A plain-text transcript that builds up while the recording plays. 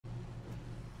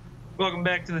Welcome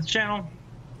back to the channel.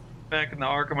 Back in the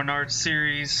Arca Menards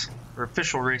Series for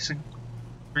official racing.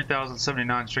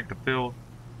 3,079 strength of field.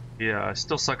 Yeah, I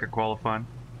still suck at qualifying.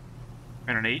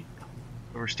 Ran an 8.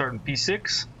 So we're starting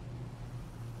P6.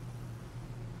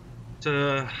 It's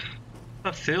a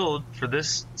field for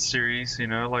this series, you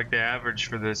know, like the average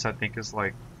for this I think is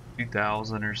like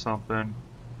 2,000 or something.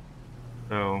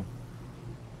 So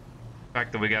the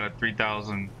fact that we got a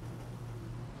 3,000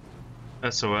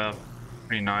 SOF,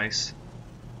 pretty nice.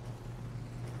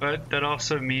 But that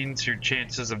also means your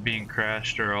chances of being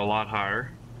crashed are a lot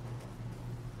higher.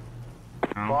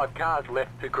 5 cars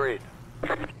left to grid.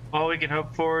 All we can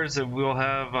hope for is that we'll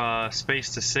have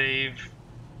space to save.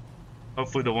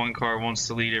 Hopefully the one car wants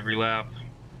to lead every lap,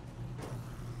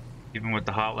 even with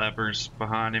the hot lappers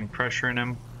behind him pressuring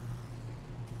him.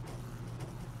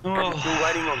 Oh, still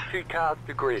waiting on 2 cars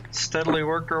to grid. Steadily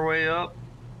work our way up.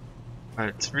 But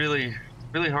it's really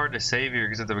hard to save here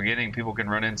because at the beginning people can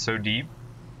run in so deep.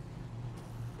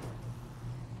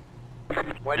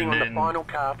 Waiting on the final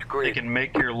car to grid. They can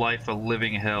make your life a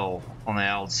living hell on the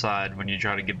outside when you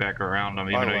try to get back around them,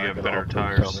 even though you have better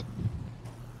tires.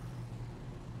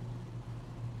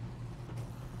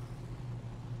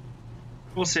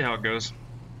 We'll see how it goes.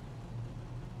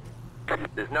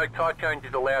 There's no tyre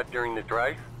changes allowed during the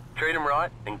race. Treat them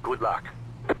right and good luck.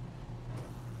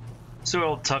 So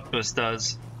old Tuckbus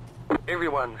does.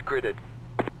 Everyone's gridded.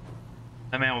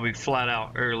 That man will be flat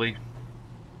out early.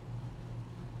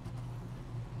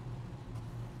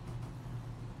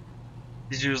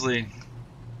 He's usually,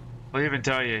 he'll even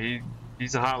tell you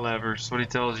he's a hot lapper. That's what he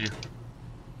tells you.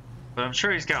 But I'm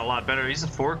sure he's got a lot better. He's a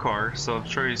 4 car, so I'm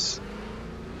sure he's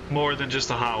more than just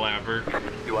a hot lapper.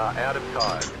 You are out of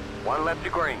tyres. 1 lap to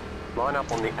green. Line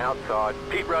up on the outside.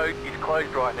 Pit road is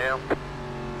closed right now.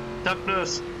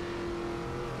 Toughness.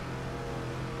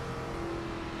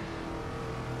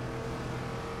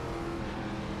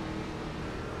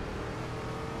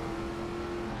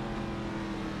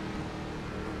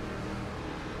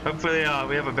 Hopefully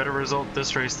we have a better result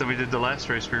this race than we did the last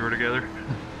race we were together.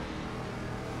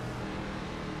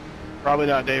 Probably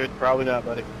not, David. Probably not,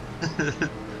 buddy.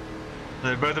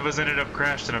 Both of us ended up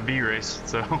crashed in a B race,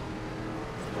 so.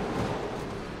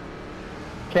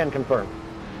 Can confirm.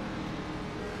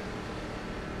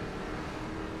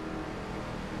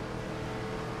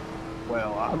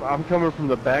 Well, I'm coming from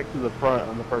the back to the front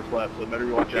on the first lap, so better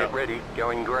watch out. Get ready,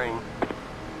 going green.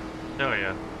 Oh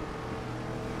yeah.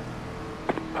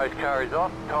 Post car is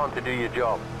off, time to do your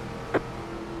job.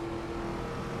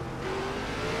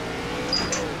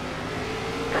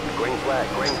 Green flag,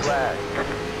 green flag.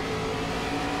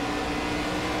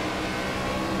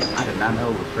 I did not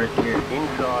know it was first gear.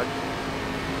 Inside.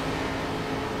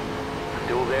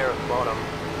 Still there at bottom.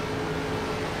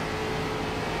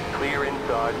 Clear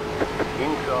inside.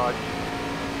 Inside.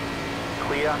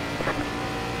 Clear.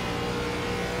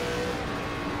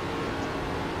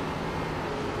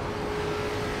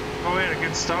 Oh, we had a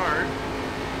good start.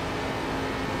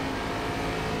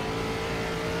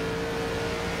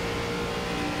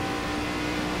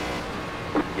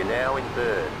 You're now in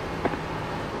third.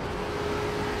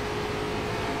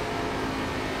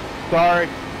 Sorry,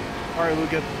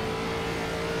 Lucas.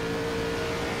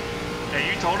 Hey,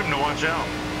 you told him to watch out.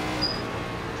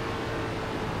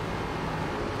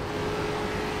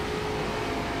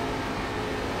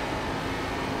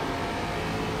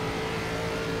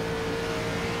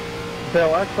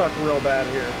 Bill, I suck real bad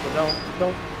here, so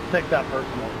don't take that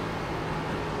personal.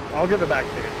 I'll give it back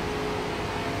to you.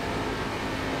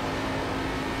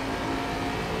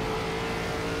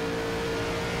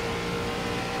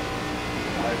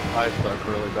 I suck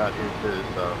really bad here too,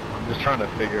 so I'm just trying to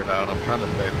figure it out. I'm trying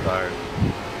to save tires.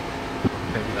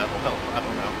 Maybe that'll help. I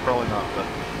don't know. Probably not, but.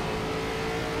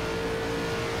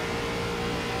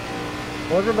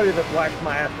 Well, everybody that whacked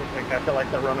my ass this week, I feel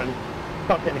like they're running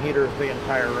fucking heaters the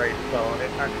entire race, so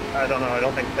I don't know. I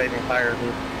don't think saving tires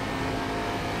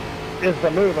is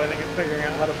the move. I think it's figuring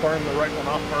out how to burn the right one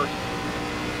off first.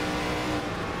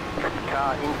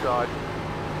 Car inside.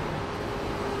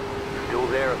 Still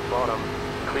there at bottom.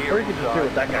 Clear Or you could just do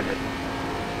what that guy did.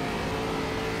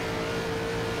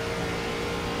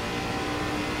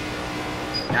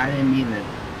 I didn't mean to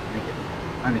make it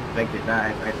unexpected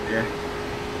dive right there.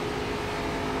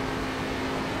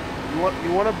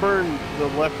 You want to burn the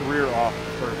left rear off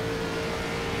first.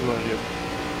 You want to do.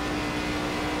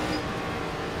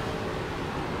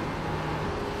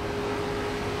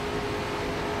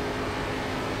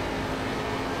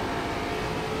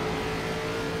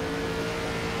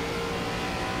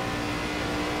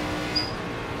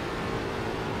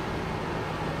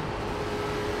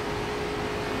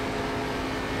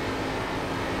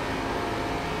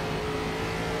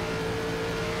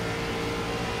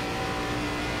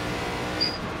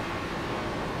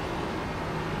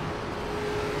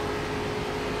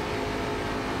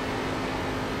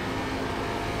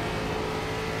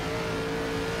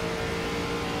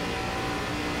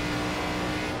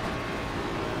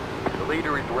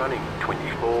 leader is running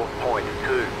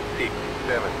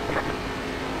 24.267.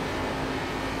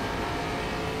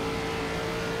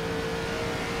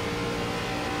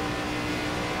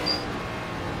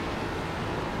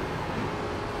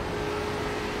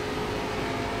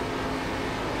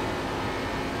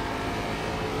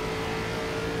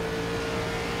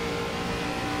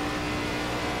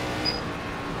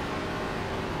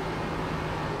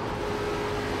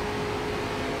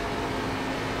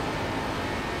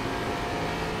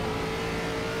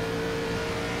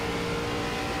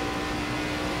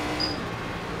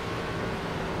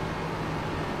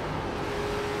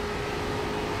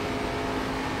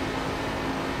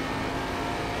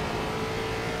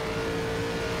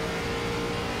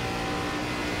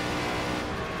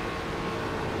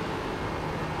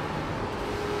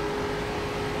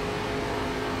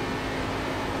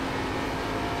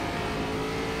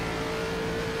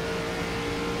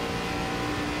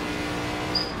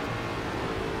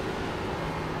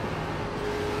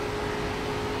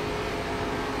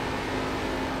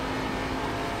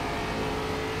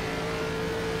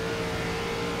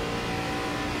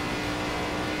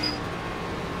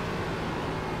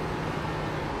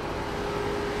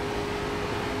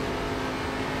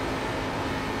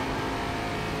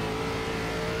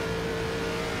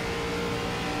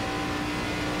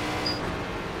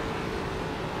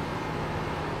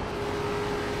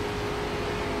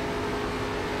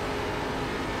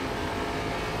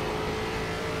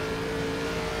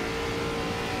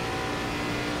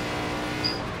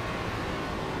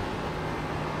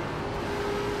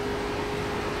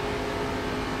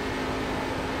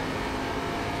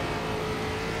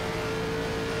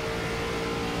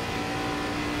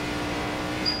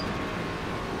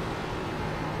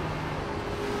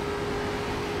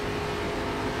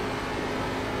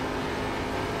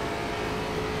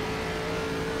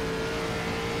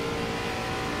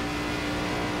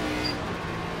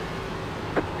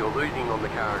 You're losing on the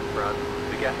car in front.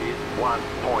 The gap is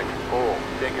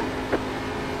 1.4 seconds.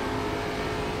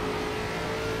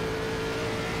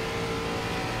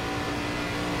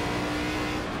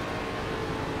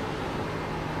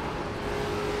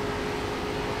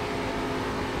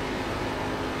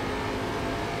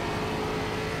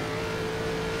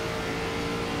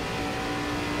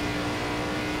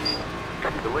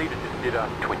 The leader just did a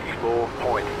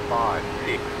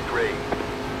 24.563.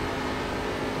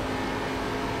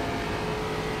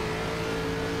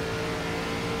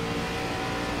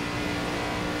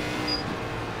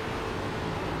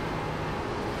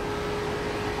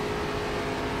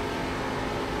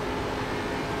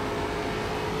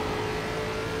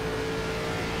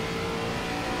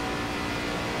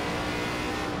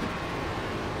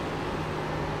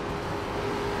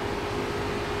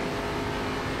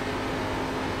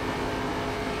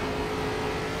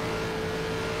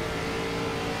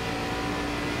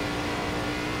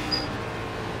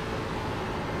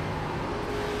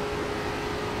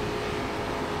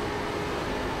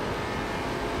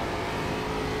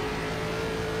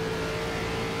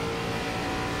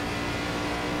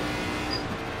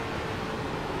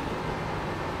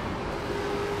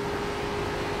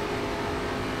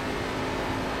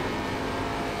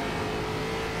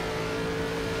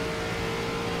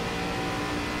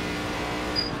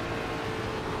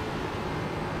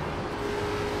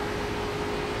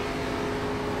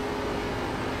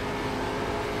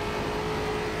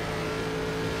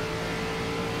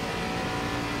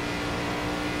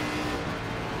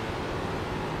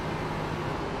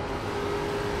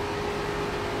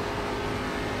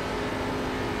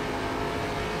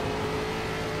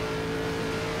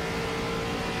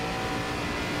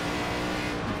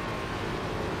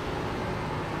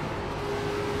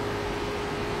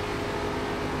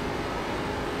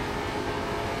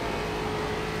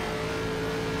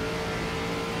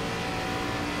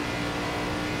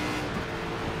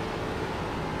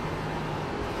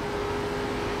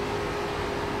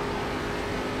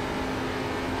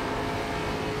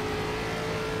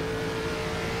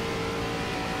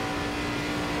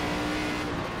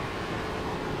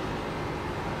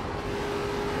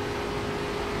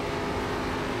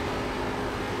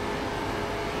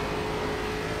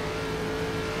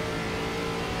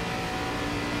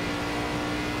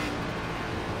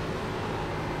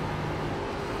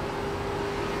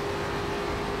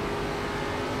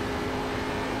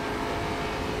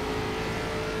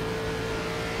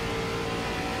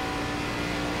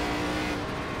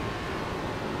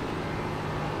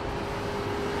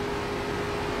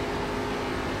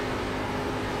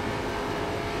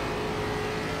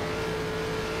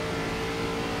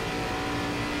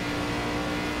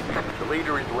 The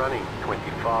leader is running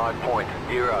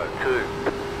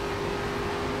 25.02.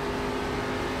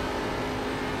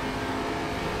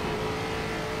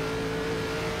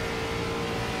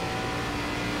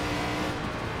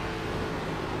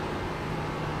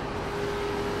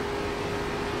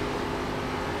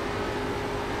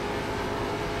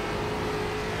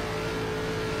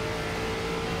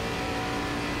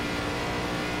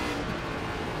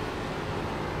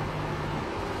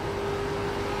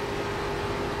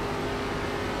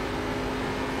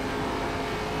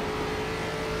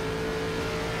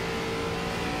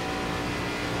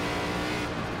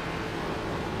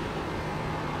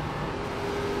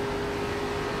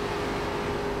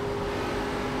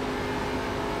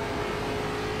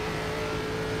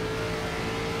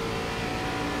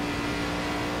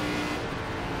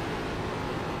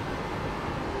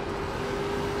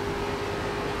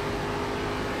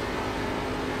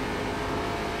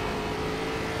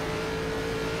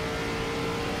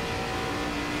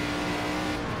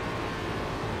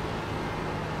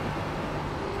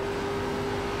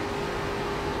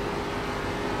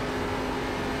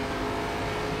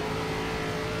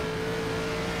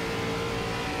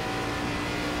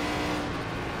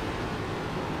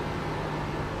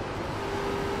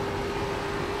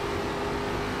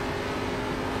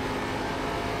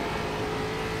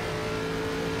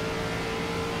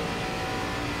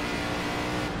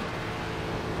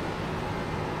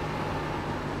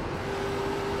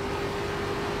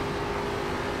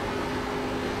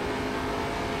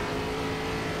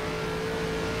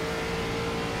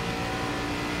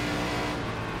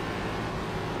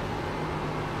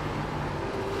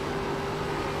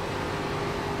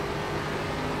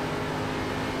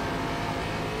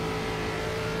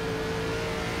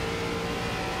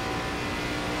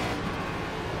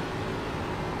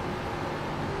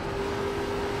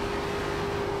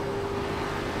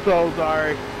 So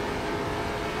sorry.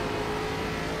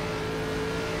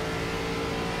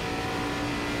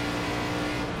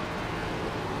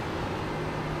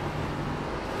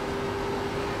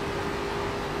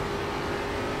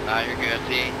 Nah, you're good.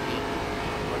 See,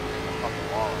 look at the fucking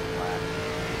wall is flat.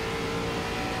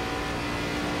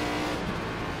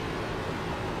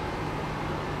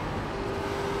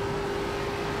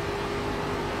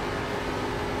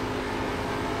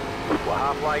 We're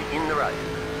halfway in the race.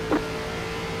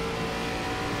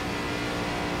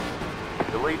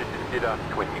 The leader just did a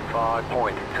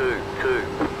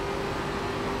 25.22.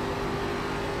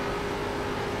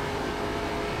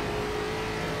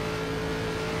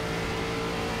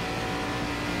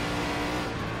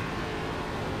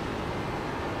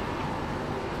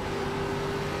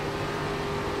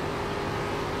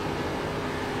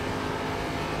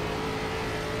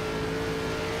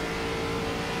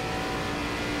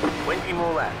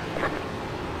 More laps.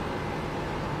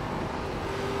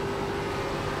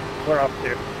 We're up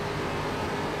to.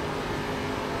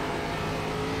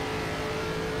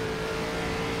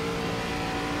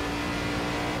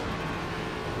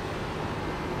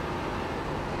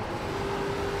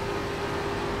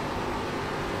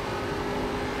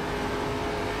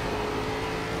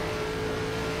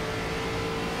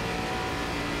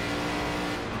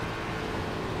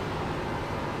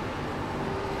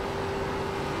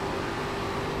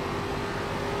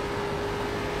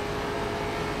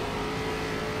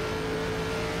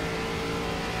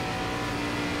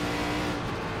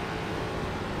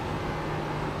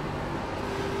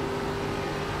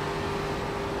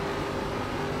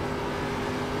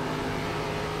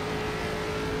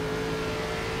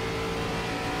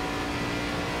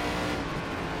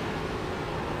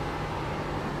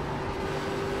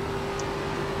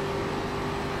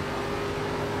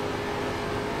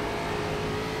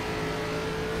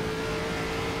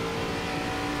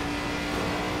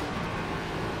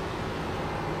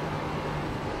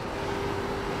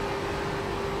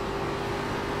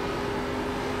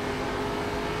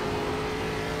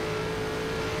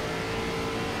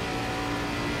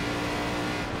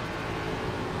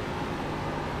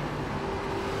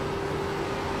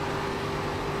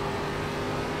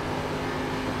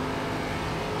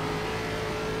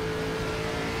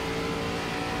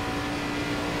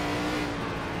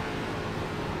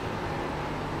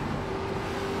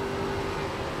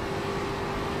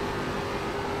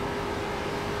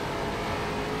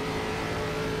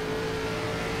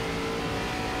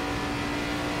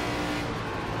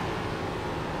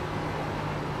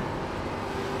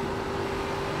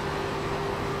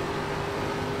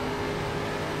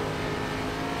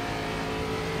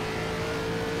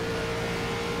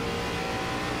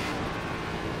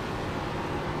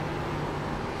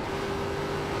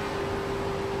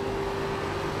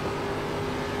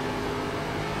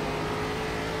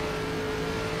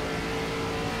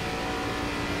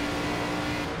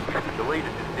 The leader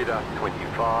just did a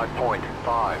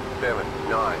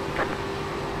 25.579.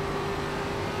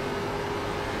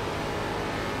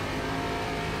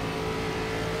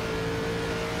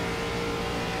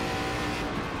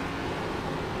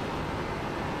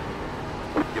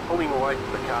 You're pulling away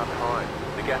from the car behind.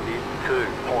 The gap is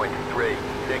 2.3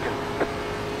 seconds.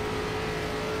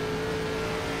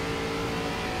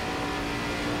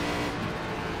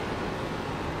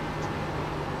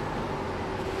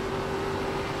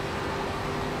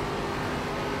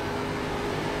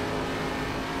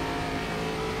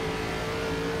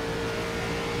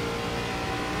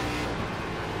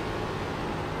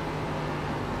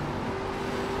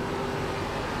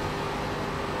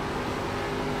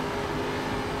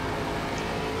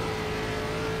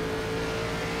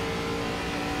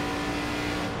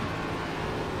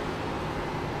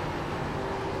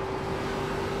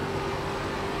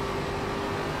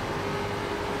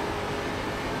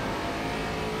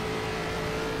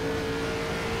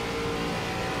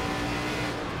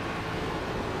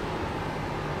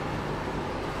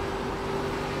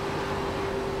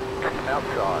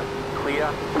 Outside, clear.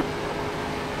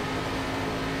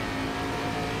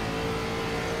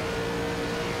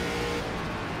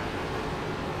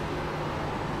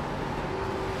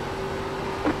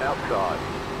 Outside.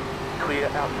 Clear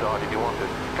outside if you want it.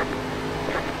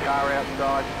 Car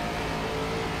outside.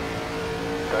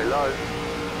 Stay low.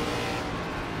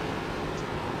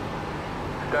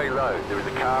 Stay low. There is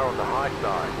a car on the high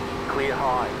side. Clear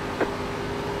high.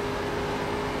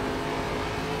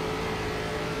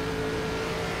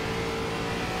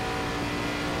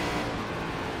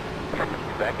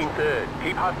 Back in third.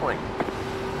 Keep hustling.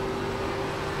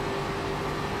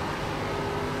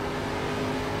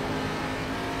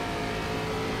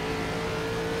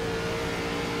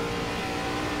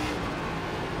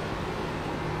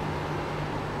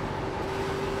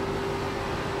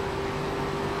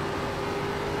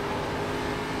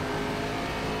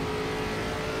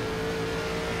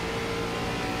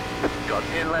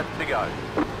 got 10 laps to go.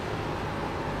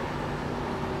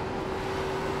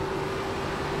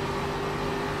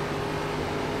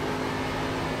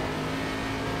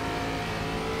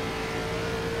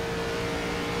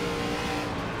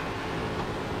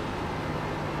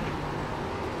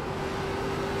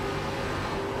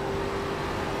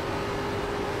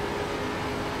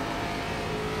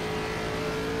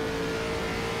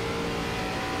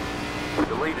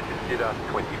 The leader consider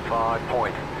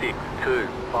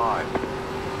 25.625.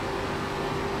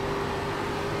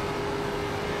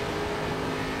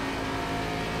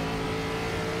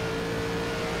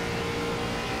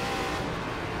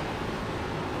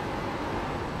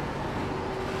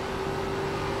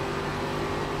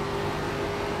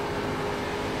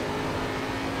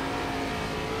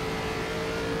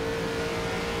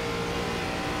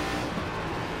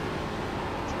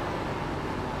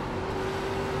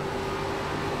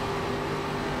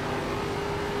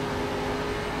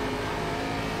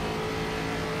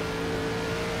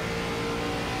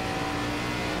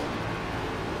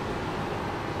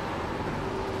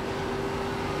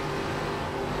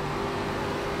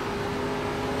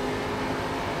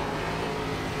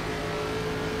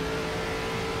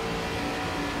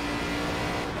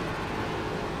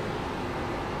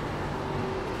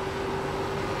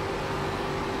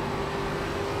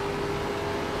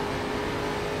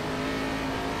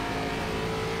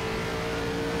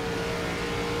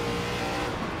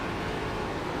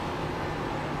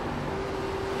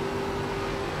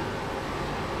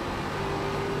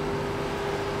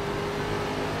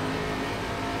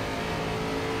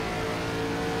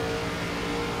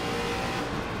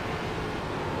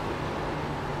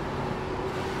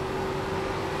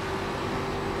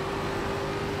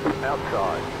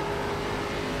 Outside.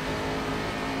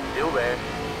 Still there.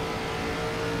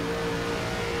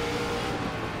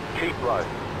 Keep low.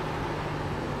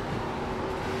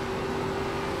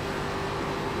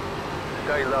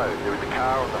 Stay low. There is a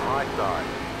car on the high side.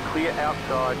 Clear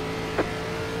outside.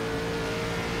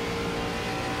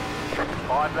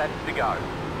 5 laps to go.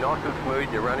 Nice and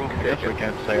smooth. You're running second. I guess we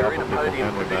can't say You're other in a people podium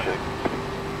can we, position.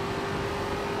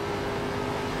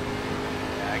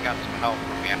 Yeah, I got some help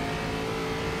from you.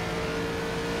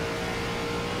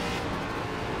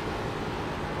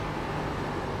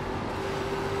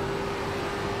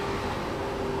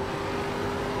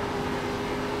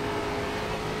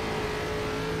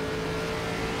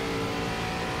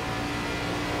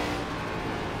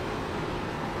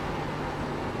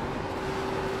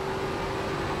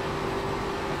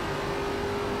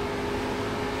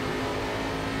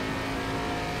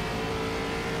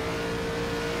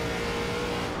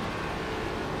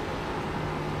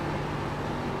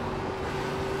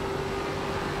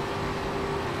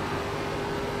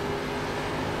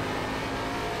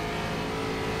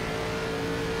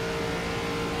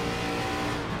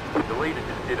 The leader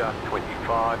consider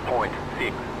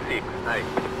 25.668.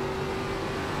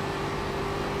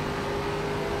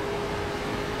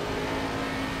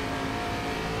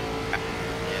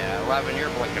 Yeah, 11, you're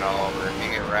blinking all over. If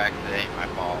you get wrecked, it ain't my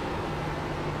fault.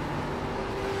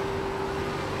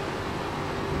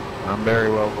 I'm very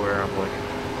well aware I'm blinking.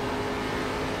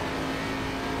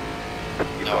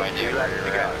 You've No got idea 2 where laps to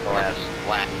you're go. at the last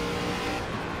lap.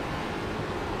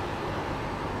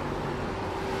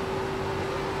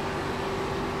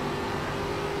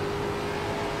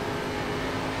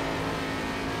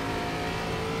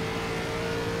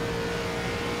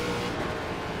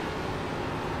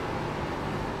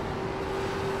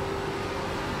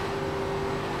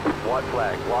 White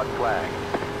flag, white flag.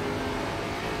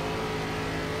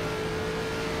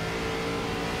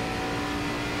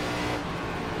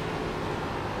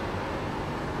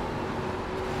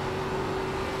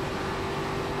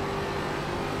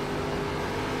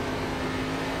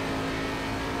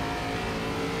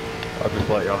 I'll just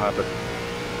let y'all have it.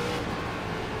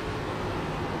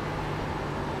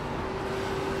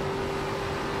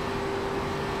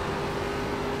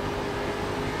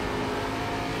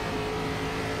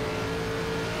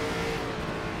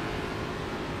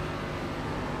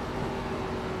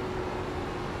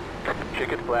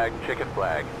 Checkered flag, checkered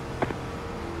flag.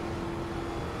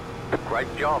 Great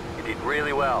job, you did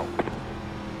really well.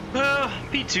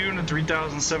 P2 in the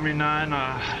 3079,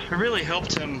 it really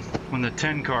helped him when the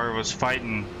 10 car was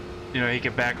fighting. You know, he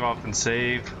could back off and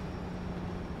save.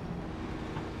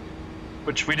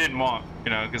 Which we didn't want,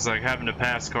 you know, because like having to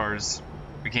pass cars,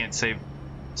 we can't save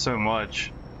so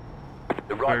much.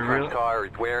 The right We front really- tyre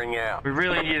is wearing out. We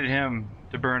really needed him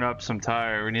to burn up some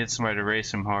tire. We needed somebody to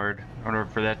race him hard in order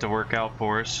for that to work out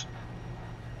for us.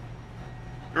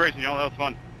 Good racing, y'all. That was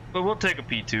fun. But we'll take a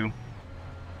P2.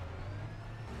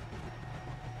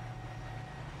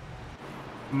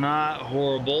 Not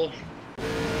horrible.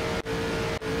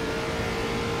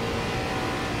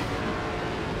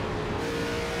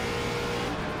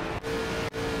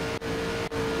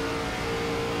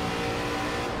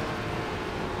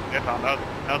 Yeah, Tom, that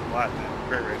was the last man.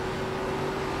 Great race.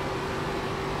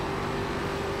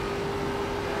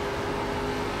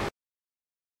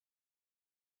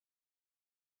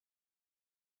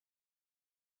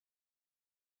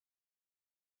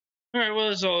 Alright, well,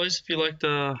 as always, if you liked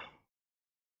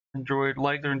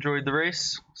enjoyed the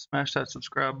race, smash that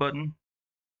subscribe button.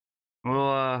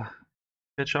 We'll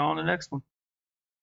catch y'all on the next one.